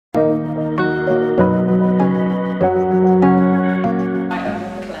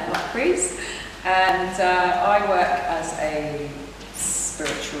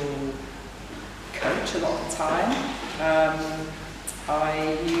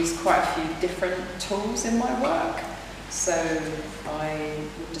use quite a few different tools in my work. So I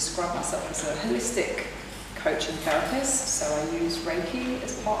would describe myself as a holistic coach and therapist. So I use Reiki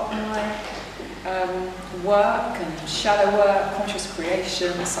as part of my work, and shadow work, conscious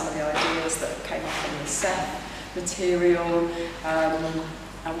creation, some of the ideas that came up in the set material,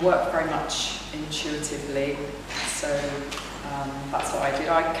 and work very much intuitively. So that's what I did.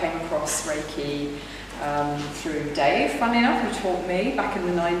 I came across Reiki through Dave, funny enough, who taught me back in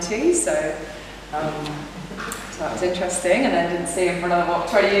the 90s. So that was interesting, and then didn't see him for another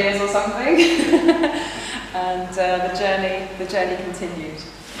 20 years or something. And the journey continued.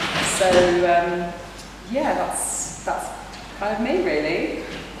 So yeah, that's kind of me really.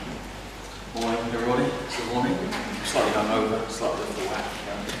 Morning everybody, good morning. Slightly hungover, slightly off the whack,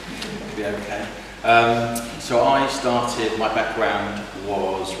 it'll be okay. So I started, my background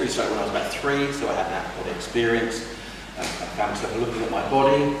was really started when I was about 3, so I had an out-of-body experience. I found myself looking at my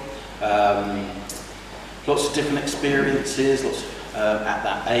body, lots of different experiences, at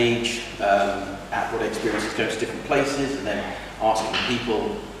that age, out-of-body experiences, going to different places, and then asking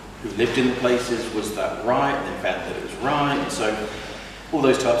people who lived in the places, was that right? And then found that it was right, and so all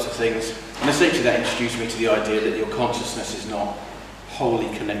those types of things. And essentially that introduced me to the idea that your consciousness is not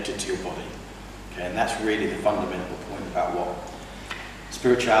wholly connected to your body. Okay, and that's really the fundamental point about what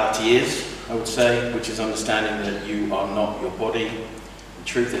spirituality is, I would say, which is understanding that you are not your body. In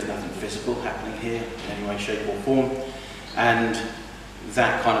truth, there's nothing physical happening here in any way, shape or form. And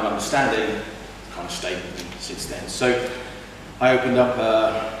that kind of understanding kind of stayed with me since then. So I opened up,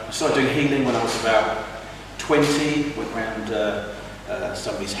 I started doing healing when I was about 20, went around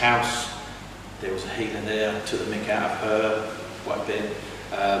somebody's house. There was a healer there, took the mick out of her quite a bit,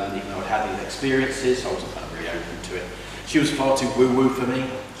 even though I'd had these experiences, so I wasn't kind of really open to it. She was far too woo-woo for me,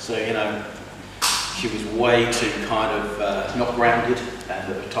 so you know, she was way too kind of not grounded,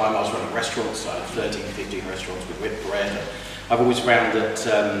 and at the time I was running restaurants, so I had 13, 15 restaurants with whipped bread. I've always found that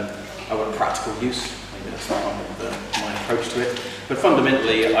I want practical use, maybe that's not my approach to it, but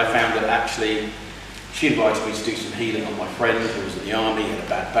fundamentally I found that actually she invited me to do some healing on my friend who was in the army, had a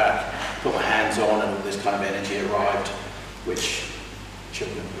bad back, put my hands on, and all this kind of energy arrived, which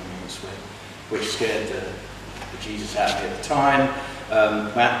children, which scared the Jesus out of me at the time.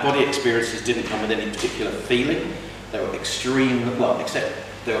 My body experiences didn't come with any particular feeling. They were extreme, well, except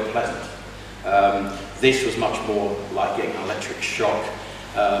they were pleasant. This was much more like getting an electric shock.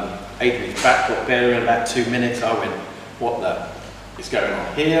 Adrian's back got better in about 2 minutes. I went, what the is going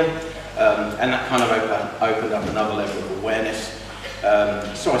on here? And that kind of opened up another level of awareness.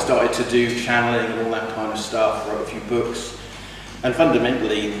 So I started to do channeling and all that kind of stuff, wrote a few books. And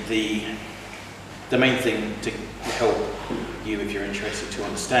fundamentally, the main thing to help you, if you're interested to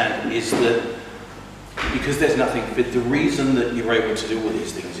understand, is that because there's nothing, the reason that you're able to do all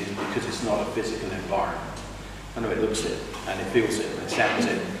these things is because it's not a physical environment. I know it looks it, and it feels it, and it sounds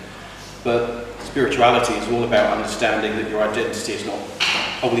it. But spirituality is all about understanding that your identity is not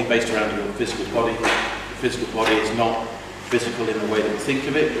wholly based around your physical body. Your physical body is not physical in the way that we think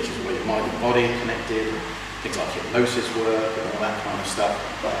of it, which is where your mind and body are connected, things like hypnosis work and all that kind of stuff.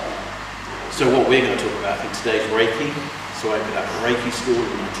 So what we're going to talk about in today's Reiki. So I opened up a Reiki school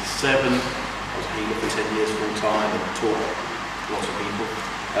in '97. I was a healer for 10 years full time and taught lots of people.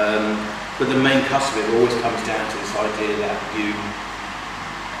 But the main crux of it always comes down to this idea that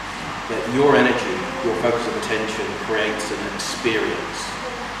your energy, your focus of attention creates an experience.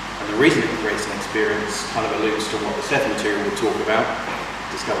 And the reason it creates an experience kind of alludes to what the Seth material will talk about,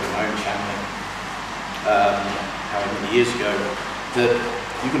 discovered in my own channeling, however many years ago, that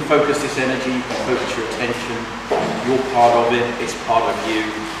you can focus this energy, you can focus your attention, you're part of it, it's part of you,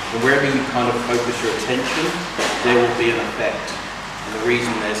 and wherever you kind of focus your attention, there will be an effect. And the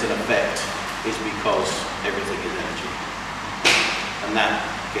reason there's an effect is because everything is energy. And that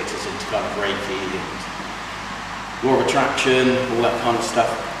gets us into kind of Reiki and law of attraction, all that kind of stuff.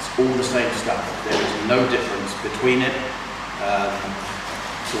 It's all the same stuff. There is no difference between it.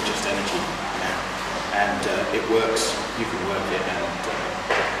 It's all just energy now. And it works, you can work it, and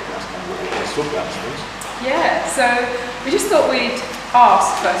that's kind of what we're here to talk about, I suppose. Yeah, so we just thought we'd ask,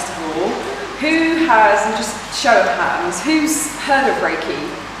 first of all, who has, and just show of hands, who's heard of Reiki?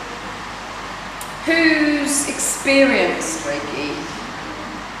 Who's experienced Reiki?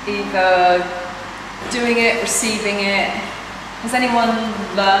 Either doing it, receiving it? Has anyone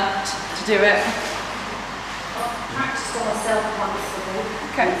learnt to do it? I've practiced on myself once a week.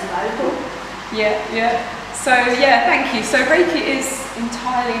 Okay. Local. Yeah. So yeah, thank you. So Reiki is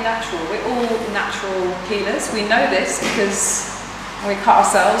entirely natural. We're all natural healers. We know this because when we cut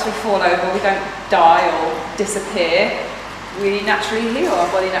ourselves, we fall over, we don't die or disappear. we naturally heal,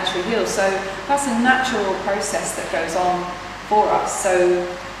 our body naturally heals. So that's a natural process that goes on for us. So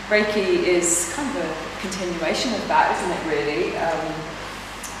Reiki is kind of a continuation of that, isn't it, really?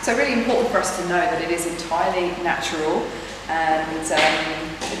 So really important for us to know that it is entirely natural, and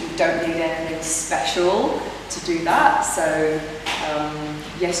that you don't need anything special to do that. So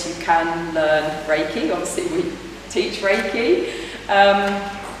yes, you can learn Reiki. Obviously we teach Reiki.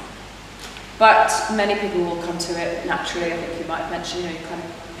 But many people will come to it naturally. I think you might have mentioned, you kind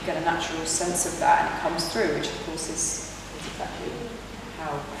of get a natural sense of that, and it comes through, which of course is exactly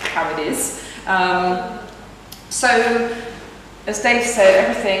how it is. So, as Dave said,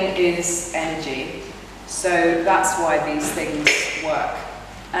 everything is energy. So that's why these things work.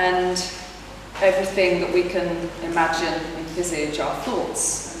 And everything that we can imagine, envisage, our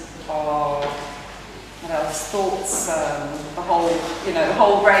thoughts, our thoughts, the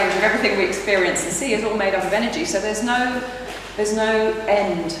whole range of everything we experience and see is all made up of energy. So there's no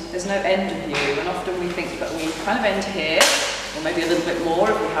end of you. And often we think that we kind of end here, or maybe a little bit more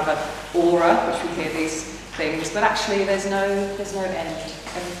if we have an aura, which we hear these things. But actually, there's no end.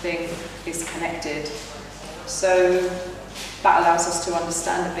 Everything is connected. So that allows us to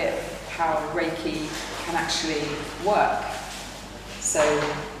understand a bit of how Reiki can actually work. So.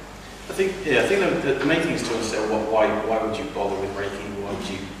 I think the main thing is to understand why would you bother with Reiki?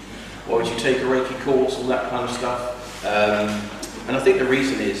 Why would you take a Reiki course, all that kind of stuff? And I think the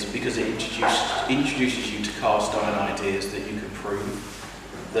reason is because it introduces you to cast iron ideas that you can prove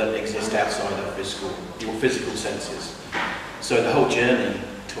that exist outside of your physical senses. So the whole journey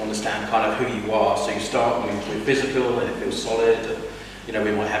to understand kind of who you are. So you start with physical, and it feels solid. And,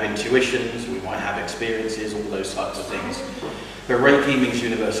 we might have intuitions, we might have experiences, all those types of things. But Reiki means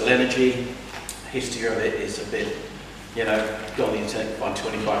universal energy. History of it is a bit, go on the internet, find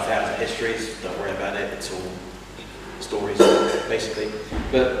 25,000 histories, don't worry about it, it's all stories, basically.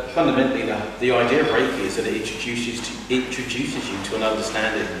 But fundamentally, the idea of Reiki is that it introduces you to an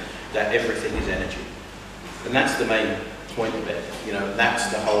understanding that everything is energy. And that's the main point of it. That's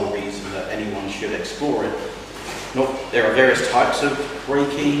the whole reason that anyone should explore it. There are various types of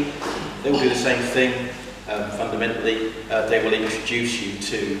Reiki. They will do the same thing. Fundamentally, they will introduce you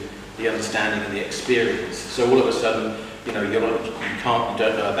to the understanding and the experience. So all of a sudden, you don't know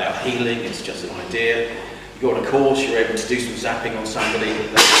about healing. It's just an idea. You go on a course, you're able to do some zapping on somebody,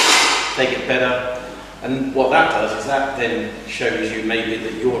 they get better. And what that does is that then shows you maybe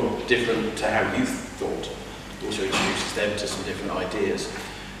that you're different to how you thought. It also introduces them to some different ideas.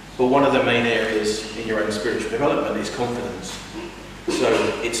 But one of the main areas in your own spiritual development is confidence. So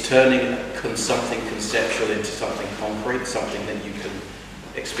it's turning something conceptual into something concrete, something that you can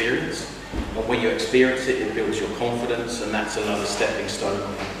experience. And when you experience it, it builds your confidence, and that's another stepping stone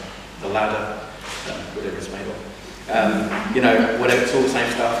on the ladder, whatever it's made of. Whatever, it's all the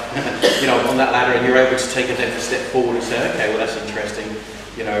same stuff. On that ladder, and you're able to take a different step forward and say, okay, well, that's interesting.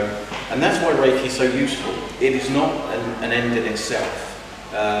 And that's why Reiki is so useful. It is not an end in itself.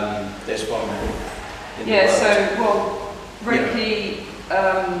 There's far more. Reiki,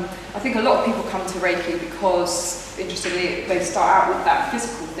 I think a lot of people come to Reiki because, interestingly, they start out with that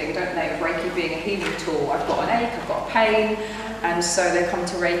physical thing, don't they, of Reiki being a healing tool. I've got an ache, I've got a pain, and so they come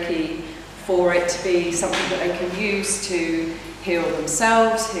to Reiki for it to be something that they can use to heal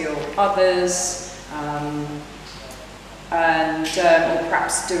themselves, heal others, or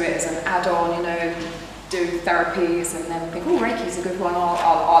perhaps do it as an add-on, do therapies, and then think, oh, Reiki's a good one,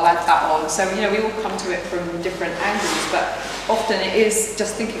 I'll add that on. So, we all come to it from different angles, but often it is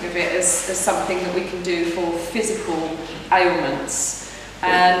just thinking of it as something that we can do for physical ailments.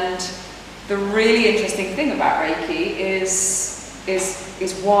 And the really interesting thing about Reiki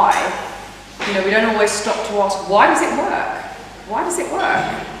is why. We don't always stop to ask, why does it work? Why does it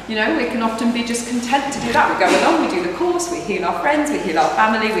work? We can often be just content to do that. We go along, we do the course, we heal our friends, we heal our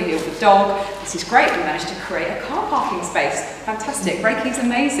family, we heal the dog. This is great, we managed to create a car parking space. Fantastic, Reiki's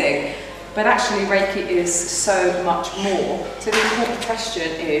amazing. But actually Reiki is so much more. So the important question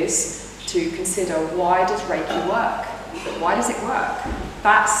is to consider, why does Reiki work? Why does it work?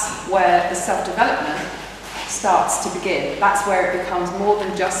 That's where the self-development starts to begin. That's where it becomes more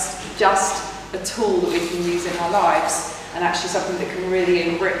than just a tool that we can use in our lives, and actually something that can really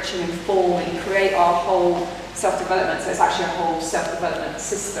enrich and inform and create our whole self-development. So it's actually a whole self-development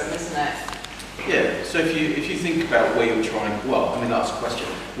system, isn't it? Yeah, so if you think about where you're trying, that's a question.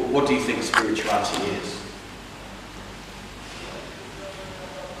 What do you think spirituality is?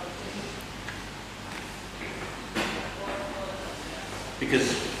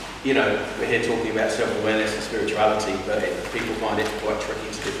 Because, we're here talking about self-awareness and spirituality, but people find it quite tricky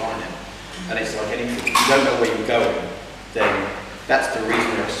to define it. And it's like anything, if you don't know where you're going, then that's the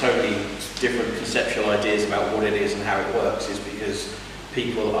reason there are so many different conceptual ideas about what it is and how it works, is because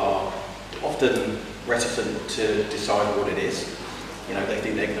people are often reticent to decide what it is. You know, they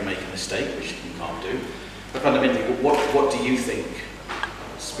think they're going to make a mistake, which you can't do. But fundamentally, what do you think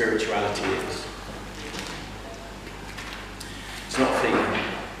spirituality is? It's not a feeling.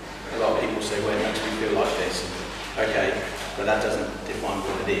 A lot of people say, well, it makes me feel like this. Okay, but that doesn't define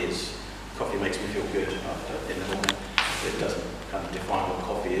what it is. Coffee makes me feel good in the morning. It doesn't kind of define what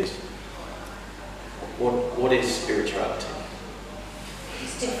coffee is. What is spirituality?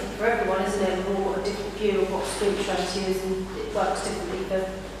 It's different for everyone, isn't it? We've all got a different view of what spirituality is, and it works differently for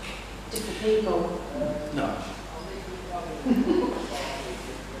different people. No.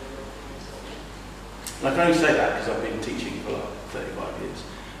 And I can only say that because I've been teaching for like 35 years.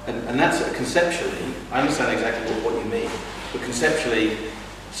 And that's conceptually, I understand exactly what you mean, but conceptually,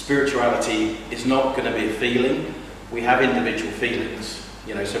 spirituality is not going to be a feeling. We have individual feelings,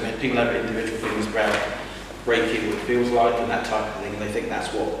 you know, so people have individual feelings about Reiki, what it feels like, and that type of thing, and they think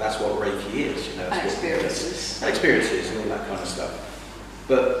that's what Reiki is, you know. And experiences. And experiences and all that kind of stuff.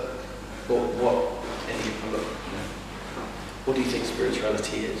 But what do you think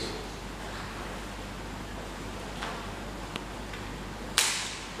spirituality is?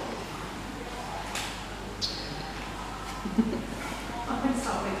 I'm going to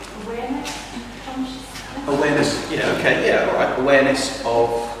start with awareness, consciousness. Awareness, yeah, okay, yeah, all right. Awareness of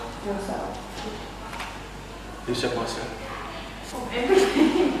Yourself. Who said myself? Of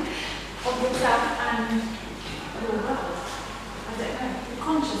everything. Of yourself and your world. I don't know. The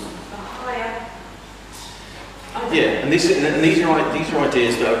consciousness, the higher. Yeah, and these are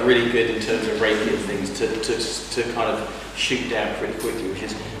ideas that are really good in terms of Reiki and things to kind of shoot down pretty quickly, which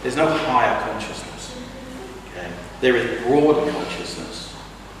is there's no higher consciousness. Okay? There is broader consciousness,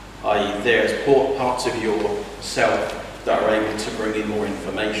 i.e. there's parts of yourself that are able to bring in more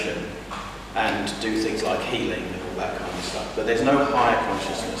information and do things like healing and all that kind of stuff. But there's no higher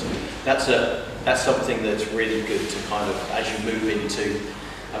consciousness. That's something that's really good to kind of, as you move into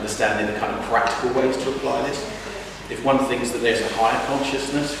understanding the kind of practical ways to apply this. If one thinks that there's a higher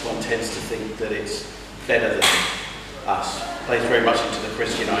consciousness, one tends to think that it's better than us. It plays very much into the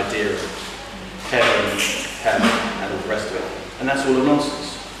Christian idea of heaven, hell, and all the rest of it. And that's all a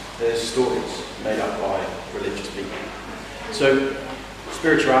nonsense. There's stories made up by religious people. So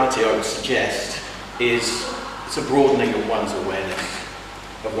spirituality, I would suggest, is it's a broadening of one's awareness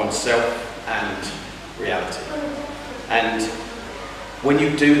of oneself and reality. And when you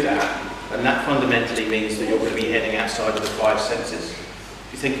do that, and that fundamentally means that you're going to be heading outside of the five senses. If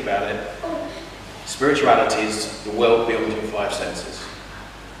you think about it, spirituality is the world beyond your five senses,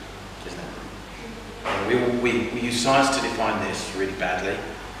 isn't it? And we use science to define this really badly,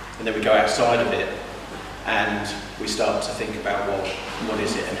 and then we go outside of it and we start to think about, well, what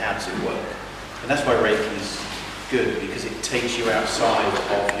is it and how does it work? And that's why Reiki is good, because it takes you outside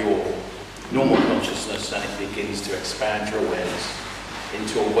of your normal consciousness and it begins to expand your awareness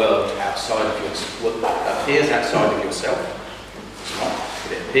into a world outside of yourself, that appears outside of yourself. It's not,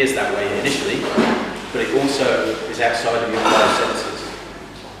 but it appears that way initially, but it also is outside of your five senses.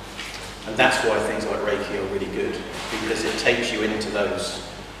 And that's why things like Reiki are really good, because it takes you into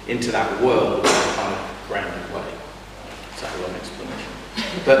that world in a kind of grounded way. Is that a long explanation?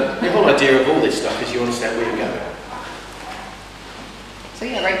 But the whole idea of all this stuff is you understand where you're going. So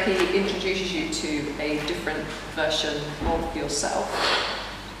yeah, Reiki introduces you to a different version of yourself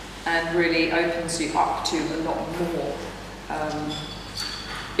and really opens you up to a lot more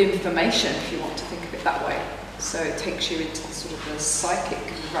information, if you want to think of it that way. So it takes you into the sort of the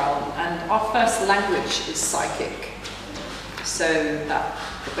psychic realm, and our first language is psychic. So that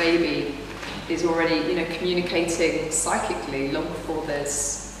the baby is already, communicating psychically long before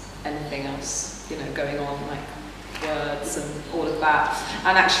there's anything else, going on, like words and all of that.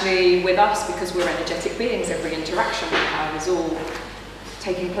 And actually with us, because we're energetic beings, every interaction we have is all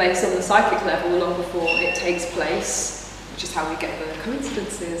taking place on the psychic level long before it takes place, which is how we get the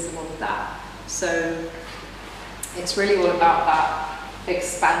coincidences and all of that. So it's really all about that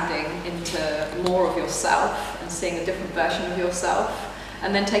expanding into more of yourself and seeing a different version of yourself,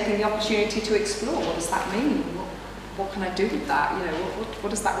 and then taking the opportunity to explore, what does that mean? What can I do with that? What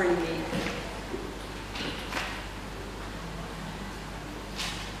does that really mean?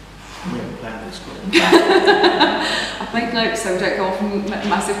 I've made notes so we don't go off on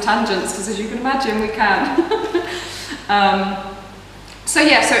massive tangents, because as you can imagine we can. So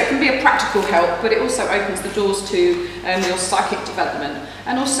it can be a practical help, but it also opens the doors to your psychic development,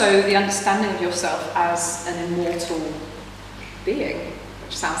 and also the understanding of yourself as an immortal being,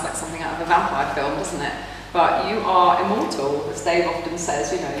 which sounds like something out of a vampire film, doesn't it? But you are immortal, as Dave often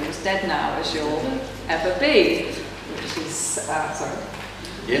says, you know, you're as dead now as you'll ever be, which is, sorry.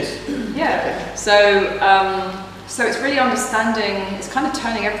 Yes. Yeah, so it's really understanding, it's kind of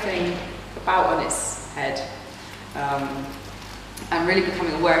turning everything about on its head, and really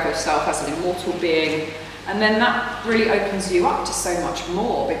becoming aware of yourself as an immortal being. And then that really opens you up to so much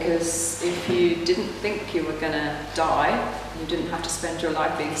more, because if you didn't think you were going to die, you didn't have to spend your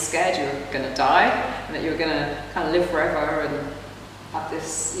life being scared you were going to die, and that you were going to kind of live forever and have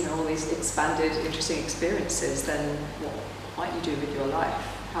this, you know, all these expanded, interesting experiences, then what might you do with your life?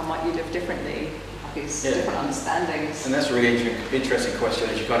 How might you live differently? Have these different understandings. And that's a really interesting question.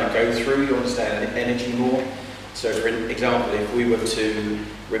 As you kind of go through, you understand energy more. So for example, if we were to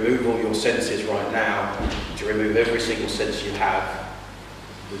remove all your senses right now, to remove every single sense you have,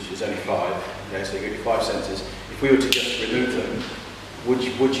 which is only 5, okay, so you get your 5 senses, if we were to just remove them, would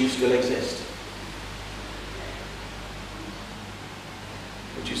you still exist?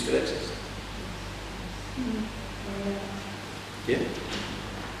 Would you still exist? Yeah?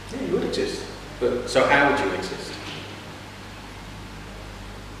 Yeah, you would exist. But so how would you exist?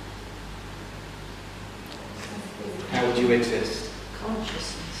 How would you exist?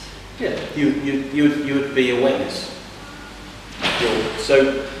 Consciousness. Yeah, you would be awareness.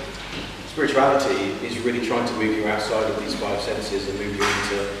 So spirituality is really trying to move you outside of these 5 senses and move you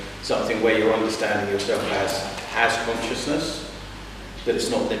into something where you're understanding yourself as consciousness, that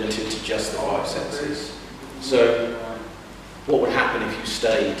it's not limited to just the 5 senses. So what would happen if you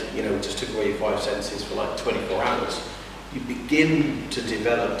stayed, you know, just took away your 5 senses for like 24 hours? You begin to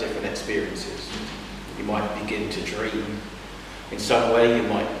develop different experiences. You might begin to dream. In some way, you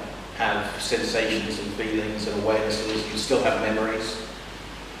might have sensations and feelings and awarenesses. You'd still have memories.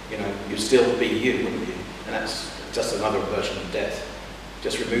 You know, you'd still be you, wouldn't you? And that's just another version of death.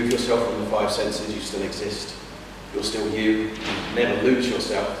 Just remove yourself from the 5 senses, you still exist. You're still you. You never lose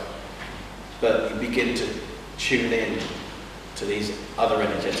yourself. But you begin to tune in to these other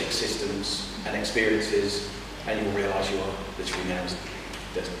energetic systems and experiences, and you'll realise you are literally now as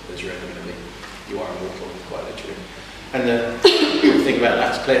you're ever going to be. You are immortal, quite literally. And the thing about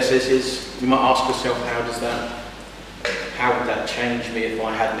that, as Claire says, is you might ask yourself, how would that change me if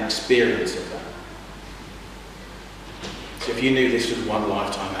I had an experience of that? So if you knew this was one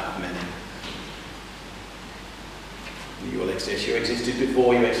lifetime out of many, you will exist. You existed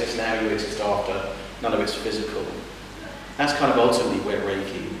before, you exist now, you exist after. None of it's physical. That's kind of ultimately where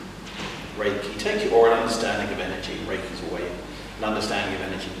Reiki takes you, or an understanding of energy. Reiki's a way, an understanding of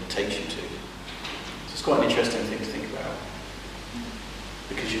energy takes you to. So it's quite an interesting thing to think about.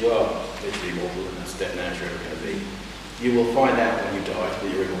 Because you are literally immortal, and that's dead now as you're ever going to be. You will find out when you die that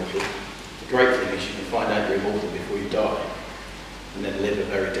you're immortal. The great thing is you can find out you're immortal before you die, and then live a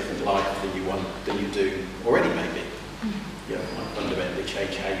very different life than you do already, maybe. You know, might fundamentally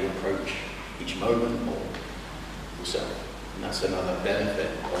change how you approach each moment or yourself. And that's another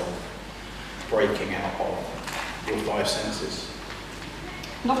benefit of breaking out of your 5 senses.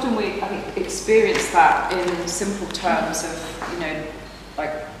 And often we, I think, experience that in simple terms of, you know,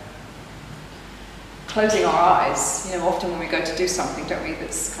 like closing our eyes. You know, often when we go to do something, don't we,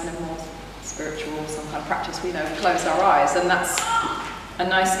 that's kind of more spiritual, some kind of practice, we know, we close our eyes, and that's a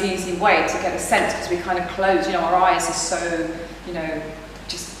nice easy way to get a sense, because we kind of close, you know, our eyes are so, you know,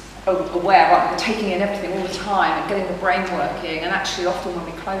 just aware, right? We're taking in everything all the time and getting the brain working, and actually often when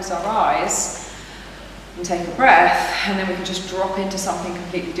we close our eyes and take a breath, and then we can just drop into something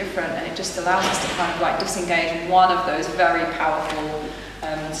completely different, and it just allows us to kind of like disengage one of those very powerful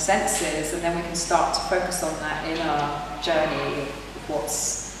senses, and then we can start to focus on that in our journey of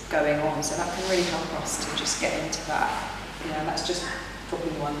what's going on. So that can really help us to just get into that. You know, that's just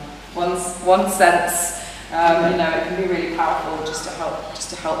dropping one sense. You know, it can be really powerful just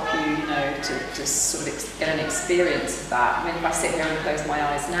to help you, you know, to sort of get an experience of that. I mean, if I sit here and close my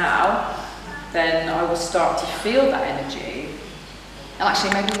eyes now, then I will start to feel that energy. And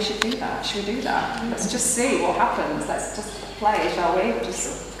actually, maybe we should do that. Should we do that? Let's just see what happens. Let's just play, shall we?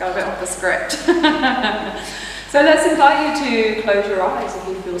 Just go a bit off the script. So let's invite you to close your eyes if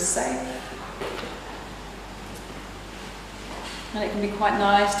you feel safe. And it can be quite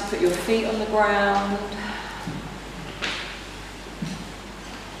nice to put your feet on the ground.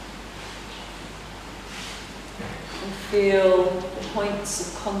 And feel the points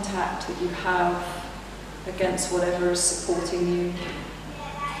of contact that you have against whatever is supporting you.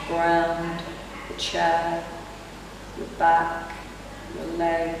 The ground, the chair, your back, your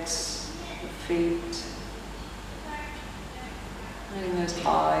legs, your feet. Letting those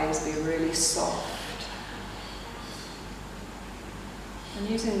eyes be really soft. And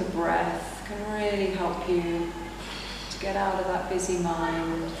using the breath breath can really help you to get out of that busy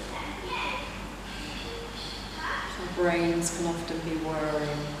mind. Our brains can often be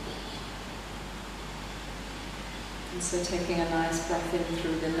whirring. And so taking a nice breath in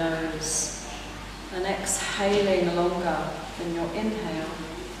through the nose and exhaling longer than your inhale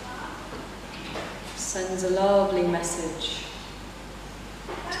sends a lovely message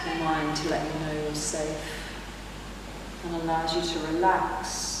to the mind to let you know you're safe, and allows you to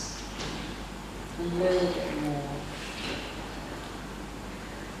relax a little bit more.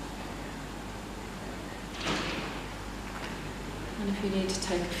 And if you need to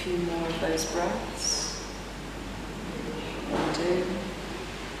take a few more of those breaths, do.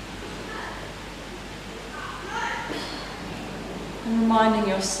 And reminding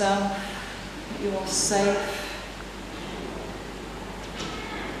yourself that you are safe.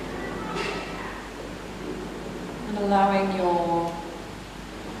 And allowing your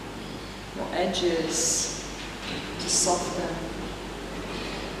edges to soften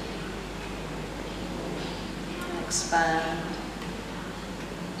and expand.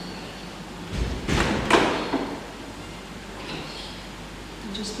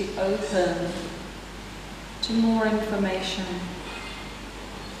 And just be open to more information.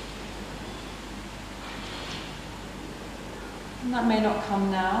 And that may not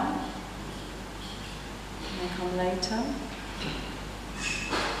come now. May come later.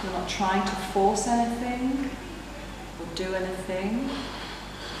 You're not trying to force anything or do anything.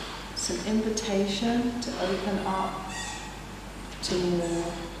 It's an invitation to open up to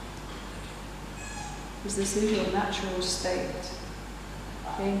more. Because this is your natural state.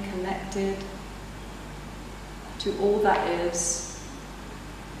 Being connected to all that is.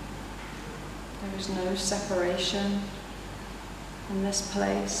 There is no separation in this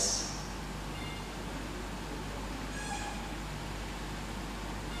place.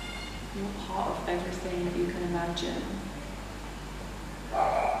 You're part of everything that you can imagine.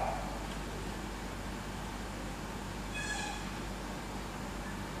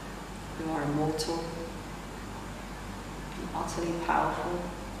 You are immortal and utterly powerful.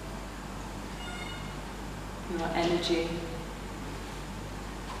 You are energy.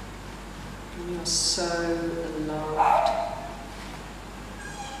 And you are so loved.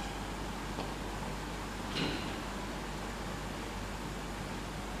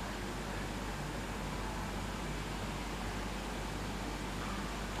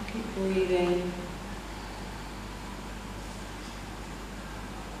 Keep breathing.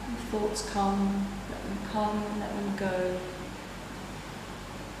 When thoughts come, let them go.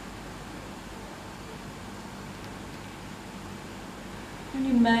 And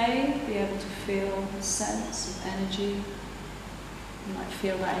you may be able to feel a sense of energy. You might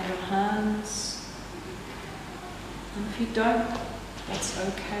feel that in your hands. And if you don't, that's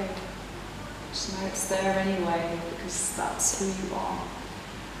okay. Just know it's there anyway, because that's who you are.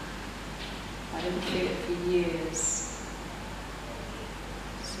 I didn't feel it for years,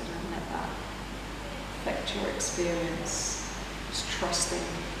 so don't let that affect your experience. Just trusting.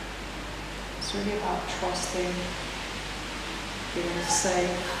 It's really about trusting, feeling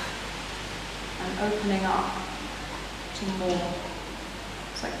safe, and opening up to more.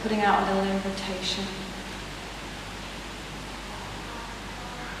 It's like putting out a little invitation.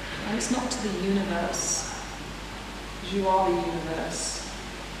 And it's not to the universe, because you are the universe.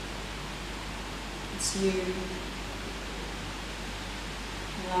 It's you,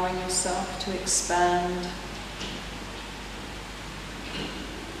 allowing yourself to expand.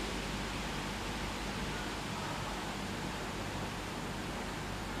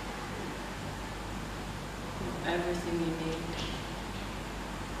 With everything you need.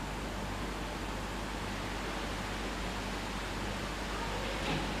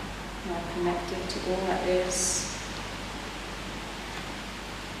 You are connected to all that is.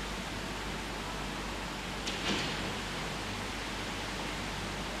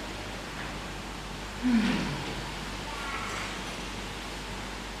 And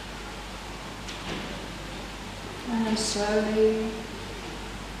then slowly,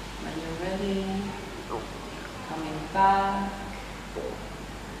 when you're ready, coming back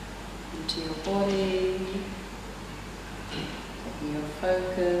into your body, taking your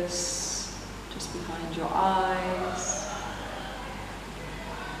focus just behind your eyes,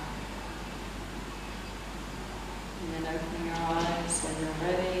 and then opening your eyes when you're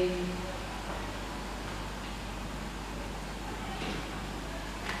ready.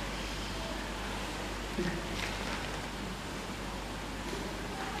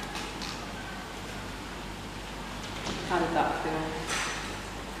 How did that feel?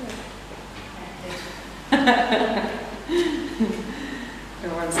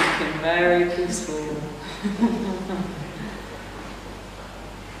 All everyone's looking very peaceful.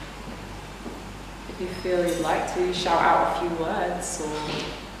 If you feel you'd like to, shout out a few words or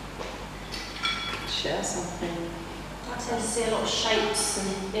share something. I tend to see a lot of shapes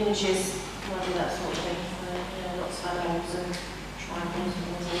and images when I do that sort of thing. Lots of animals and triangles and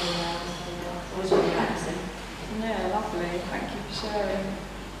things all around. Always really relaxing. Yeah, lovely. Thank you for sharing.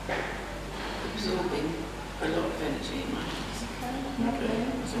 Absorbing a lot of energy in my hands. Okay.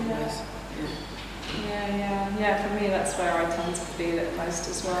 As always. Yeah. For me, that's where I tend to feel it most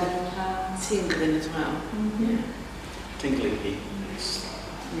as well. Tingling as well. Mm-hmm. Tingling heat.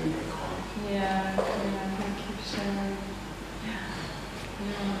 Yeah, thank you for sharing.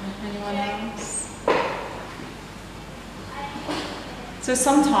 Anyone else? So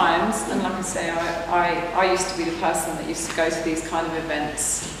sometimes, and like I say, I used to be the person that used to go to these kind of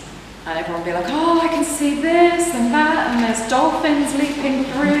events and everyone would be like, oh, I can see this and that, and there's dolphins leaping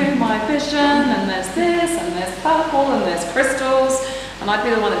through my vision, and there's this, and there's purple, and there's crystals, and I'd be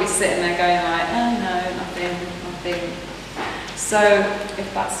the one that'd be sitting there going like, oh no, nothing. So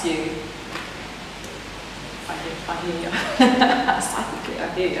if that's you, I hear you. Psychically, I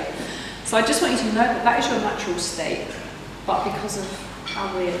hear you. So I just want you to know that is your natural state, but because of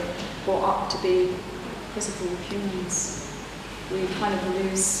how we're brought up to be physical humans, we kind of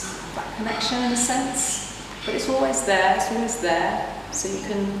lose that connection in a sense. But it's always there, so you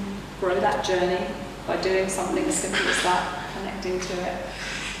can grow that journey by doing something as simple as that, connecting to it.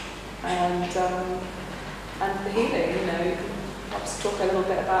 And the healing, you can perhaps talk a little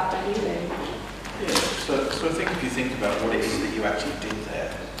bit about the healing. Yeah, so I think if you think about what it is that you actually did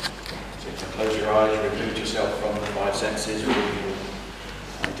there, so you can close your eyes, remove yourself from the five senses, remove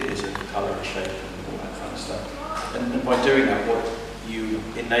your ideas of colour and shape and all that kind of stuff. And by doing that, what you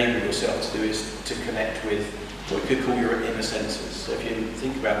enable yourself to do is to connect with what we could call your inner senses. So if you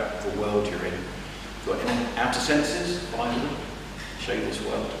think about the world you're in, you've got outer senses, finally, show you this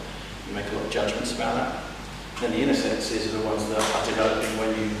world. You make a lot of judgments about that. And the inner senses are the ones that are developing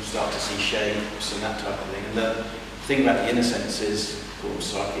when you start to see shapes and that type of thing. And the thing about the inner senses, called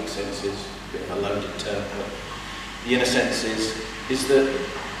psychic senses, a bit of a loaded term, but the inner senses is that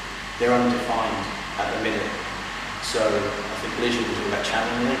they're undefined at the minute. So I think Liz will talk about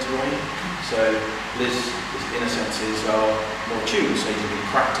channeling later on. So Liz's inner senses are more tuned, so you've been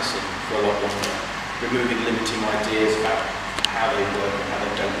practicing for a lot longer, removing limiting ideas about how they work and how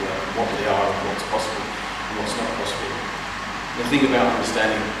they don't work, and what they are and what's possible and what's not possible. The thing about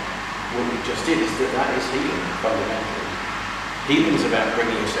understanding what we just did is that is healing, fundamentally. Healing is about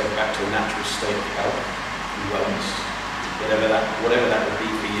bringing yourself back to a natural state of health and wellness, whatever that would be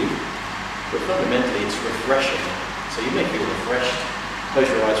for you. But fundamentally, it's refreshing. So you may feel refreshed, close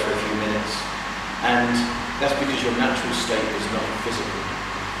your eyes for a few minutes, and that's because your natural state is not physical.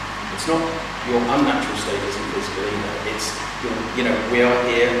 It's not, your unnatural state isn't physical either. It's, we are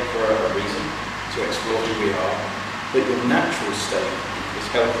here for a reason, to explore who we are, but your natural state is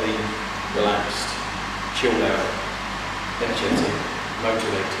healthy, relaxed, chilled out, energetic,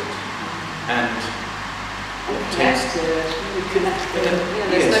 motivated, and connected.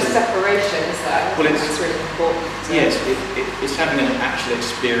 There's no separation, is there? Well, it's really important. Yes, it's having an actual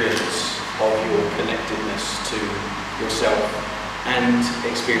experience of your connectedness to yourself and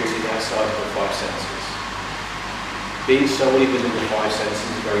experiencing outside of the five senses. Being solely within the five senses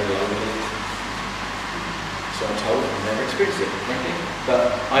is very lonely. So I'm told, I've never experienced it, frankly.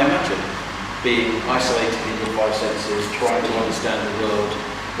 But I imagine being isolated in your five senses, trying to understand the world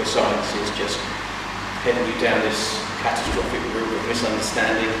where science is just heading you down this catastrophic route of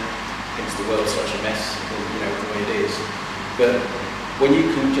misunderstanding, thinks the world's such a mess, the way it is. But when you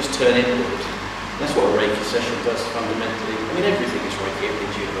can just turn inward, that's what a Reiki session does fundamentally. I mean, everything is Reiki,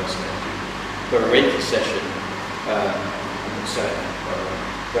 everything's universal energy. But a Reiki session, I'm not saying that, by the way,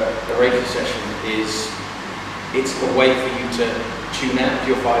 but a Reiki session it's a way for you to tune out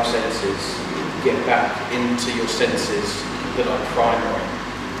your five senses, get back into your senses that are primary.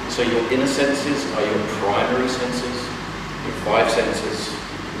 So your inner senses are your primary senses. Your five senses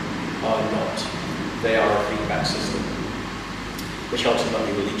are not. They are a feedback system, which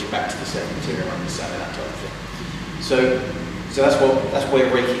ultimately will lead you back to the second material understanding, that type of thing. So that's where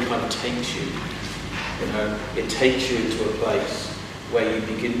Reiki kind of takes you. It takes you into a place where you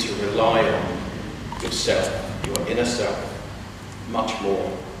begin to rely on yourself, your inner self, much more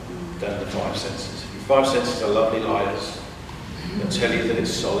than the five senses. Your five senses are lovely liars. They'll tell you that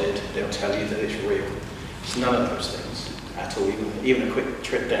it's solid, they'll tell you that it's real. It's none of those things at all. Even a quick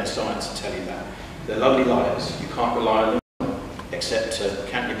trip down science will tell you that. They're lovely liars. You can't rely on them except to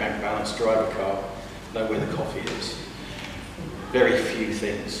count your bank balance, drive a car, know where the coffee is. very few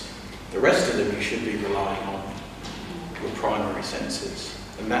things. The rest of them you should be relying on your primary senses.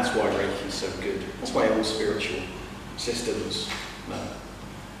 And that's why Reiki is so good. That's why all spiritual systems,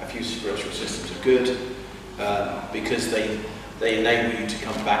 a few spiritual systems are good, because they enable you to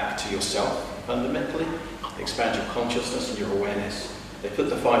come back to yourself fundamentally, expand your consciousness and your awareness. They put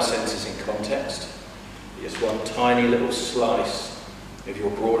the five senses in context. It's one tiny little slice of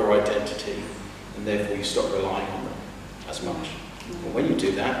your broader identity, and therefore you stop relying on them as much. And when you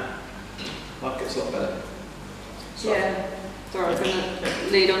do that, life gets a lot better. So, yeah, sorry, I was going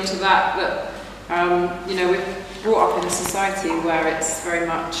to lead on to that, you know, we're brought up in a society where it's very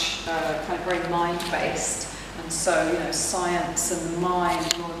much kind of very mind-based, and so, you know, science and the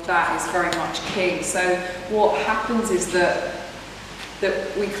mind and all of that is very much king. So what happens is that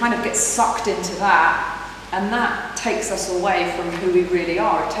we kind of get sucked into that, and that takes us away from who we really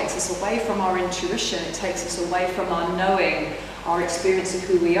are. It takes us away from our intuition, it takes us away from our knowing, our experience of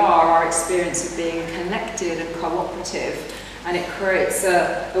who we are, our experience of being connected and cooperative. And it creates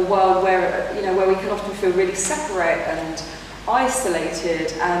a world where, you know, where we can often feel really separate and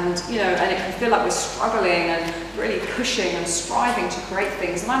isolated, and, you know, and it can feel like we're struggling and really pushing and striving to create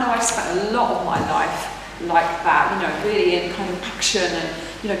things. And I know I've spent a lot of my life like that, you know, really in kind of action and,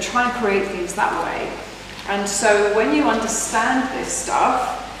 you know, trying to create things that way. And so when you understand this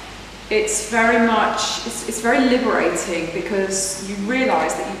stuff, it's very much, it's very liberating, because you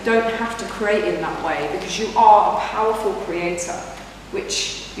realise that you don't have to create in that way, because you are a powerful creator,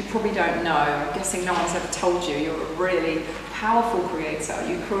 which you probably don't know. I'm guessing no one's ever told you. You're a really powerful creator.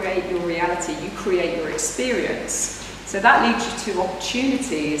 You create your reality, you create your experience. So that leads you to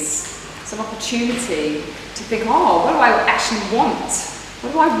opportunities, some opportunity to think, oh, what do I actually want?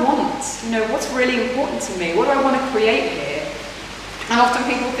 What do I want? You know, what's really important to me? What do I want to create here? And often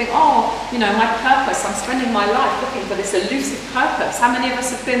people think, oh, you know, my purpose, I'm spending my life looking for this elusive purpose. How many of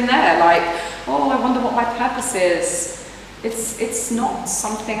us have been there? Like, oh, I wonder what my purpose is. It's not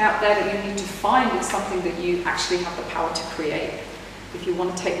something out there that you need to find, it's something that you actually have the power to create. If you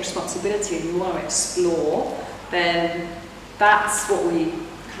want to take responsibility and you want to explore, then that's what we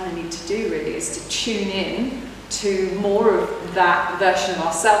kind of need to do, really, is to tune in to more of that version of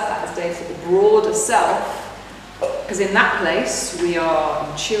ourselves, that, as Dave said, the broader self. Because in that place, we are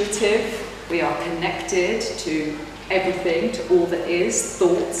intuitive, we are connected to everything, to all that is,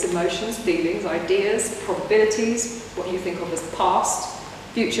 thoughts, emotions, feelings, ideas, probabilities, what you think of as past,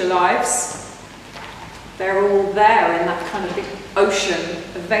 future lives. They're all there in that kind of big ocean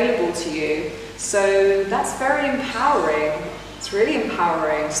available to you. So that's very empowering. It's really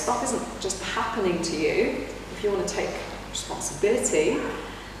empowering. Stuff isn't just happening to you if you want to take responsibility.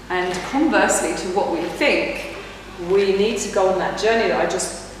 And conversely to what we think, we need to go on that journey that I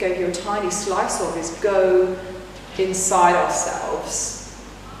just gave you a tiny slice of, is go inside ourselves.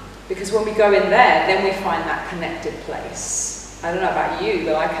 Because when we go in there, then we find that connected place. I don't know about you,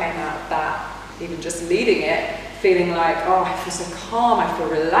 but I came out of that, even just leading it, feeling like, oh, I feel so calm, I feel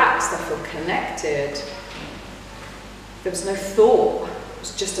relaxed, I feel connected. There was no thought, it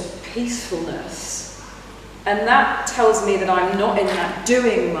was just a peacefulness. And that tells me that I'm not in that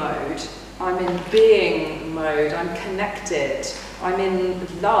doing mode. I'm in being mode, I'm connected, I'm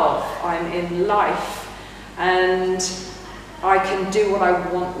in love, I'm in life, and I can do what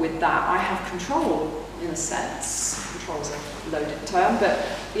I want with that. I have control, in a sense. Control is a loaded term, but,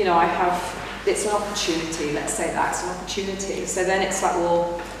 you know, it's an opportunity, let's say that, it's an opportunity. So then it's like,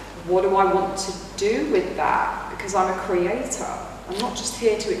 well, what do I want to do with that? Because I'm a creator. I'm not just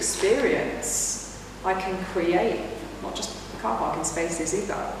here to experience, I can create, not just car parking spaces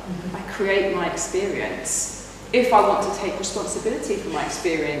either. I create my experience. If I want to take responsibility for my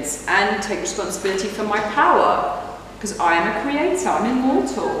experience and take responsibility for my power, because I am a creator, I'm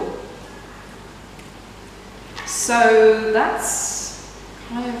immortal. So that's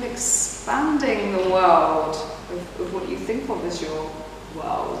kind of expanding the world of what you think of as your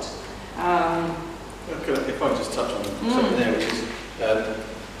world. If I just touch on something there, which is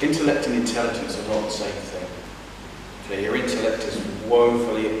intellect and intelligence are not the same thing. Okay, your intellect is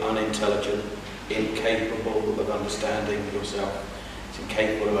woefully unintelligent, incapable of understanding yourself. It's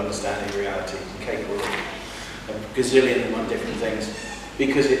incapable of understanding reality. It's incapable of a gazillion and one different things,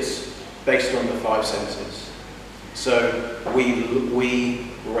 because it's based on the five senses. So we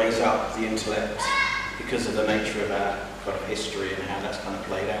raise up the intellect because of the nature of our kind of history and how that's kind of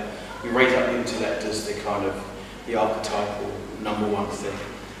played out. We raise up the intellect as the kind of the archetypal number one thing.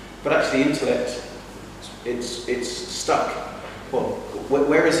 But actually intellect, it's stuck. Well,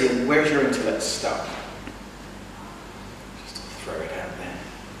 where is your intellect stuck? Just throw it out there,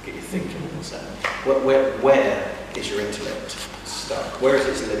 get you thinking. Where is your intellect stuff. Where is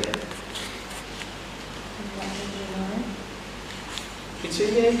its limit?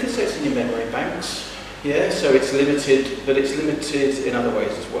 Yeah, you could say it's in your memory banks. Yeah, so it's limited, but it's limited in other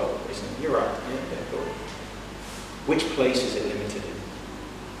ways as well, isn't it? You're right. Yeah, cool. Which place is it limited in?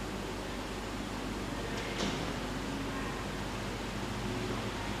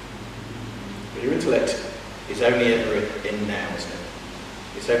 But your intellect is only ever in now, isn't it?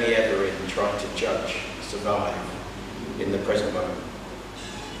 It's only ever in trying to judge, survive in the present moment.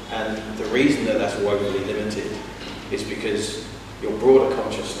 And the reason that that's woefully limited is because your broader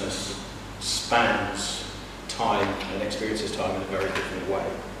consciousness spans time and experiences time in a very different way.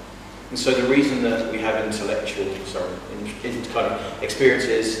 And so the reason that we have in kind of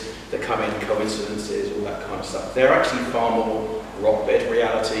experiences that come in, coincidences, all that kind of stuff, they're actually far more rock bed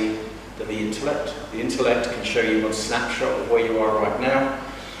reality than the intellect. The intellect can show you one snapshot of where you are right now.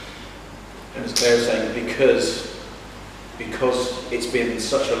 And as Claire was saying, because it's been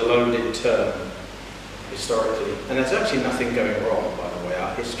such a loaded term historically, and there's actually nothing going wrong, by the way.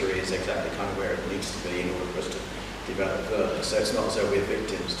 Our history is exactly kind of where it needs to be in order for us to develop further. So it's not as though we're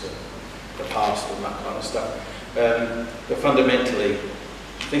victims to the past and that kind of stuff. But fundamentally,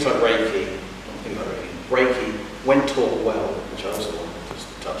 things like Reiki, Reiki, when taught well, which I also want to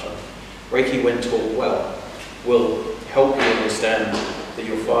just touch on, Reiki, when taught well, will help you understand that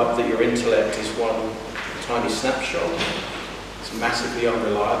your intellect is one tiny snapshot. It's massively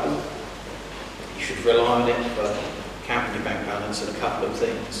unreliable. You should rely on it for counting your bank balance and a couple of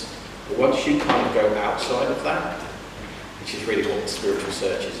things. But once you kind of go outside of that, which is really what the spiritual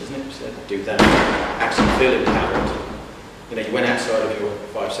search is, isn't it? So do that, actually feel empowered. You know, you went outside of your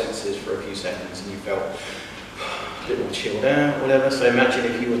five senses for a few seconds and you felt a bit more chilled out, whatever. So imagine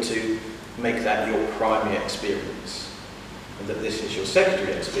if you were to make that your primary experience, and that this is your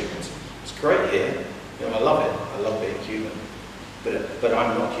secondary experience. It's great here, you know, I love it. I love being human, but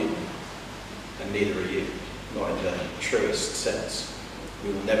I'm not human, and neither are you, not in the truest sense.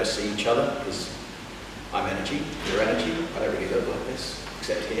 We will never see each other because I'm energy, you're energy. I don't really look like this,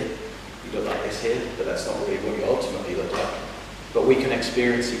 except here. You look like this here, but that's not really what you ultimately look like. But we can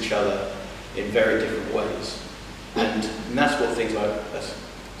experience each other in very different ways, and that's what things like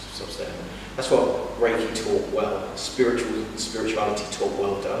that's what Reiki taught well, spirituality taught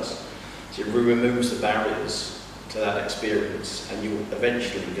well does. So it removes the barriers to that experience, and you will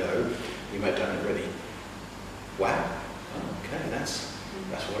eventually go, you may have done it already, wow, okay, that's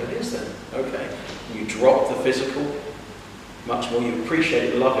what it is then, okay. You drop the physical, much more, you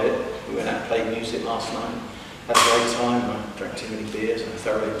appreciate it, love it. We went out and played music last night, had a great time, I drank too many beers, and I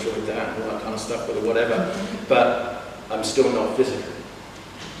thoroughly enjoyed that and all that kind of stuff, or whatever, but I'm still not physical.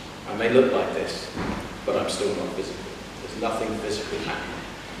 I may look like this, but I'm still not physical. There's nothing physical happening.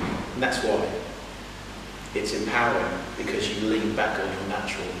 And that's why it's empowering, because you lean back on your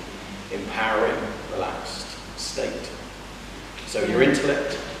natural, empowering, relaxed state. So your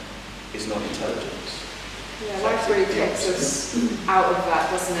intellect is not intelligence. Yeah, life really takes us out of that,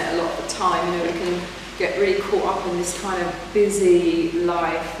 doesn't it, a lot of the time. You know, we can get really caught up in this kind of busy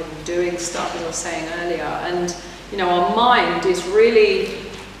life and doing stuff, as I was saying earlier. And, you know, our mind is really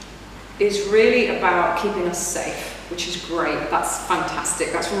about keeping us safe, which is great. That's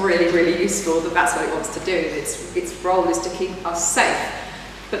fantastic. That's really, really useful. That's what it wants to do. Its role is to keep us safe.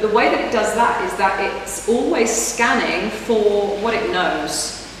 But the way that it does that is that it's always scanning for what it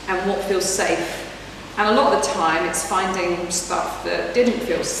knows and what feels safe. And a lot of the time, it's finding stuff that didn't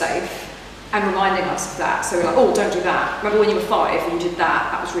feel safe and reminding us of that. So we're like, oh, don't do that. Remember when you were 5 and you did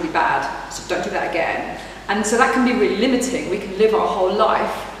that? That was really bad. So don't do that again. And so that can be really limiting. We can live our whole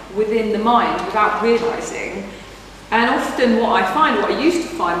life within the mind without realising. And often what I used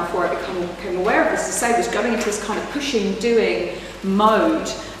to find before I became aware of this, as I say, was going into this kind of pushing, doing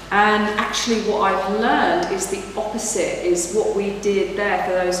mode. And actually what I've learned is the opposite, is what we did there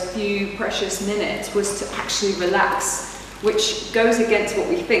for those few precious minutes was to actually relax, which goes against what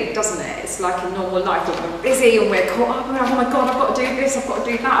we think, doesn't it? It's like in normal life when we're busy and we're caught up, oh my God, I've got to do this, I've got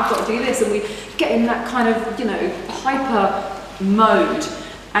to do that, I've got to do this, and we get in that kind of, you know, hyper mode.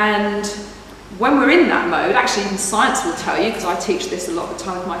 And when we're in that mode, actually even science will tell you, because I teach this a lot of the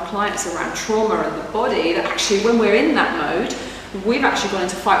time with my clients around trauma and the body, that actually when we're in that mode, we've actually gone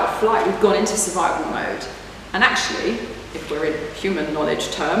into fight or flight, we've gone into survival mode. And actually, if we're in human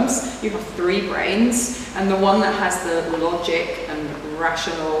knowledge terms, you have 3 brains, and the one that has the logic and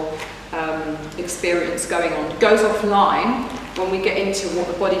rational experience going on goes offline when we get into what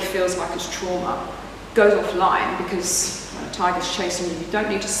the body feels like as trauma. Goes offline because when a tiger's chasing you, you don't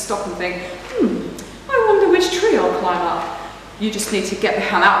need to stop and think, I wonder which tree I'll climb up. You just need to get the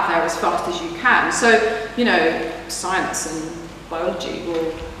hell out of there as fast as you can. So, you know, science and biology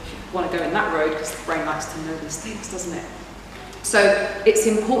will want to go in that road because the brain likes to know these things, doesn't it? So it's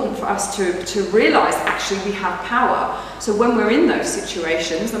important for us to realise actually we have power. So when we're in those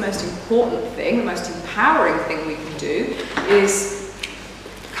situations, the most important thing, the most empowering thing we can do is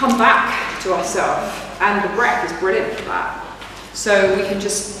come back to ourselves, and the breath is brilliant for that. So we can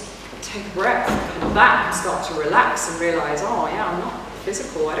just take a breath, come back and start to relax and realise, oh yeah, I'm not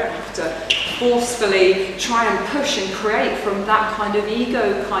physical, I don't have to forcefully try and push and create from that kind of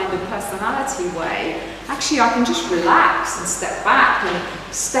ego kind of personality way. Actually, I can just relax and step back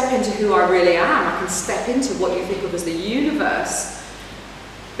and step into who I really am. I can step into what you think of as the universe.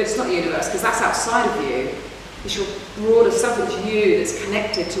 But it's not the universe, because that's outside of you. It's your broader self, it's you that's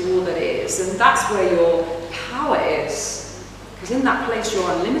connected to all that is. And that's where your power is. Because in that place you're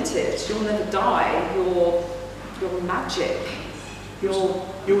unlimited, you'll never die, you're magic. You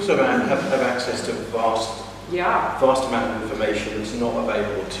also have access to vast amount of information that's not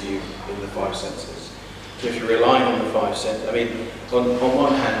available to you in the five senses. So if you're relying on the five senses, I mean, on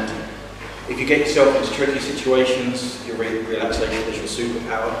one hand, if you get yourself into tricky situations, your relaxation is your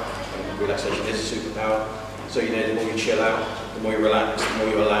superpower, and relaxation is a superpower. So you know, the more you chill out, the more you relax, the more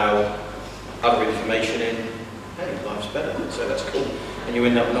you allow other information in, hey, life's better, so that's cool. And you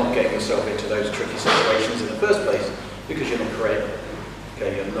end up not getting yourself into those tricky situations in the first place because you're not creating.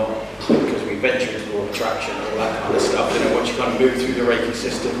 Okay, you're not, because we venture into law of attraction and all that kind of stuff. You know, once you kind of move through the Reiki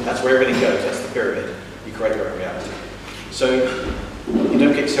system, that's where everything goes, that's the pyramid. You create your own reality. So you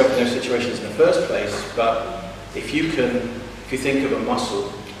don't get yourself in those situations in the first place, but if you think of a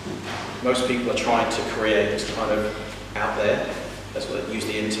muscle, most people are trying to create this kind of out there, that's what they use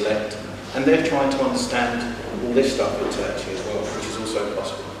the intellect, and they're trying to understand all this stuff intellectually as well, which is also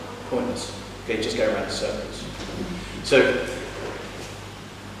impossible, pointless. Okay, just go around in circles. So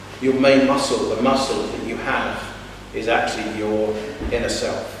your main muscle, the muscle that you have, is actually your inner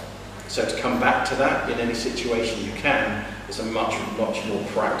self. So to come back to that in any situation you can is a much, much more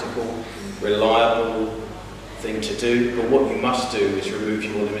practical, reliable thing to do. But what you must do is remove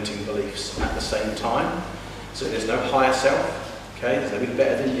your limiting beliefs at the same time. So there's no higher self, okay? There's nobody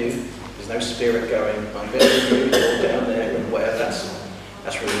better than you. There's no spirit going, I'm better than you, you're down there, and whatever.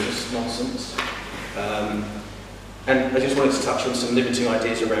 That's religious nonsense. And I just wanted to touch on some limiting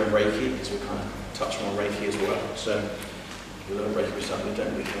ideas around Reiki, because we're kind of touching on Reiki as well. So a little Reiki was something we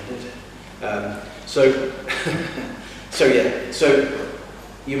don't really did. So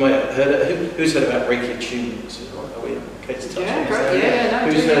you might have heard it. Who's heard about Reiki attunements? Are we okay to touch on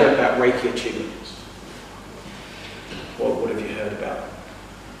this? Who's heard about Reiki attunements? What have you heard about?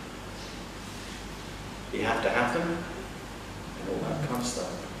 You have to have them and all that kind of stuff.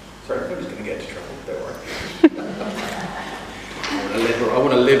 Sorry, nobody's going to get into trouble, don't worry. I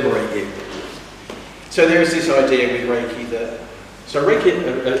want to liberate you. So there is this idea with Reiki that, so Reiki,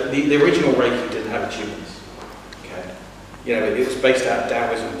 the original Reiki didn't have attunements. Okay, you know, it was based out of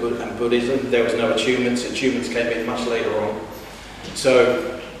Taoism and Buddhism. There was no attunements. Attunements came in much later on.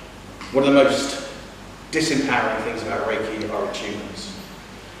 So one of the most disempowering things about Reiki are attunements,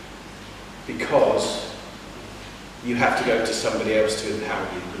 because you have to go to somebody else to empower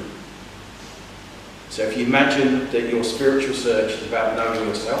you. So if you imagine that your spiritual search is about knowing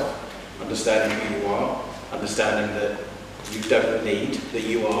yourself, understanding who you are, understanding that you don't need, that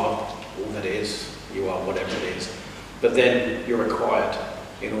you are all that is, you are whatever it is, but then you're required,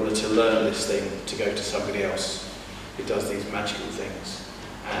 in order to learn this thing, to go to somebody else who does these magical things,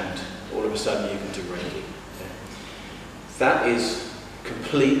 and all of a sudden you can do Reiki. Yeah. That is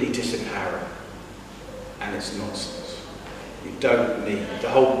completely disempowering, and it's nonsense. You don't need, the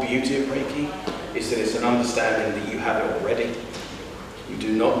whole beauty of Reiki is that it's an understanding that you have it already. You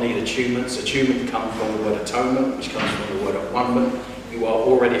do not need attunements. Attunement comes from the word atonement, which comes from the word at one-ment. You are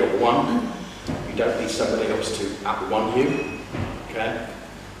already at one. You don't need somebody else to at one you. Okay?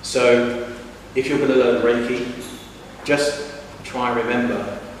 So if you're going to learn Reiki, just try and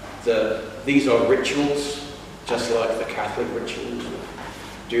remember that these are rituals, just like the Catholic rituals.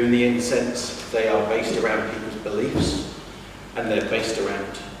 Doing the incense, they are based around people's beliefs, and they're based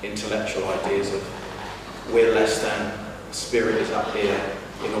around intellectual ideas of we're less than, spirit is up here.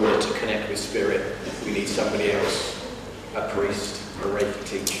 In order to connect with spirit, we need somebody else, a priest, a Reiki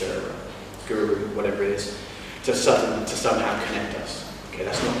teacher, a guru, whatever it is, to somehow connect us. Okay,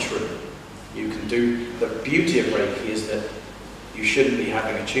 that's not true. You can do, the beauty of Reiki is that you shouldn't be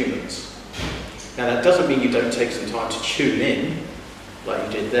having attunements. Now that doesn't mean you don't take some time to tune in, like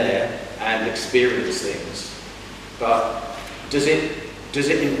you did there, and experience things, but does it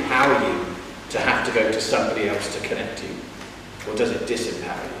empower you to have to go to somebody else to connect you? Or does it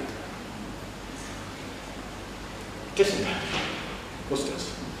disempower you? Disempower. course it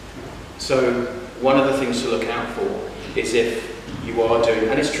does. So one of the things to look out for is if you are doing,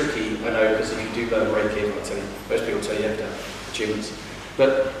 and it's tricky, I know, because if you do learn Reiki, I'll tell you, most people tell you have to have attunements.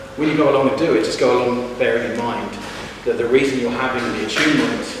 But when you go along and do it, just go along bearing in mind that the reason you're having the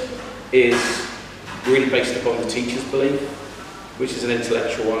attunement is really based upon the teacher's belief, which is an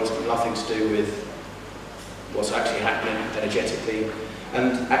intellectual one, it's got nothing to do with what's actually happening energetically.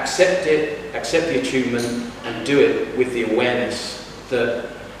 And accept it, accept the attunement, and do it with the awareness that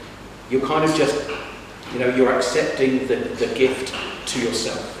you're kind of just, you know, you're accepting the gift to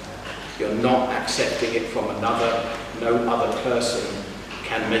yourself. You're not accepting it from another. No other person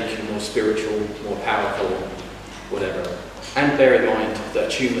can make you more spiritual, more powerful, whatever. And bear in mind that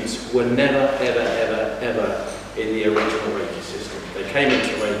attunements were never, ever, ever, ever in the original Reiki system. They came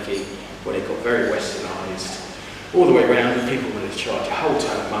into Reiki when it got very westernised, all the way around, and people wanted to charge a whole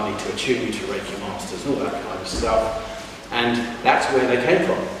ton of money to attune you to Reiki masters and all that kind of stuff. And that's where they came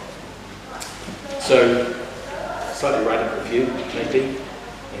from. So, slightly radical view, maybe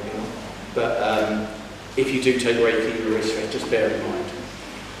not. But if you do take Reiki, just bear in mind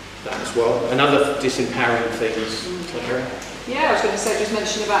that as well. Another disempowering thing is, yeah, I was going to say, just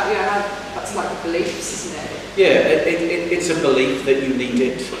mention about, that's like the beliefs, isn't it? Yeah, it's a belief that you need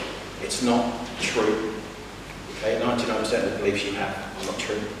it. It's not true. Okay, 99% of the beliefs you have are not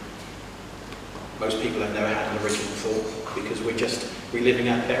true. Most people have never had an original thought because we're just reliving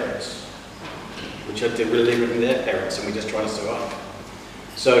our parents. We're reliving their parents and we're just trying to survive.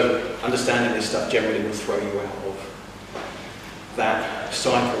 So understanding this stuff generally will throw you out of that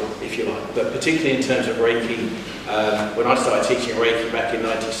cycle, if you like. But particularly in terms of Reiki, when I started teaching Reiki back in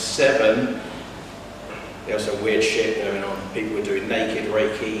 '97, there was some weird shit going on. People were doing naked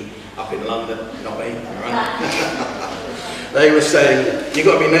Reiki up in London, not me, right? They were saying, you've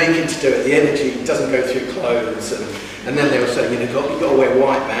got to be naked to do it, the energy doesn't go through clothes, and then they were saying, you've got to wear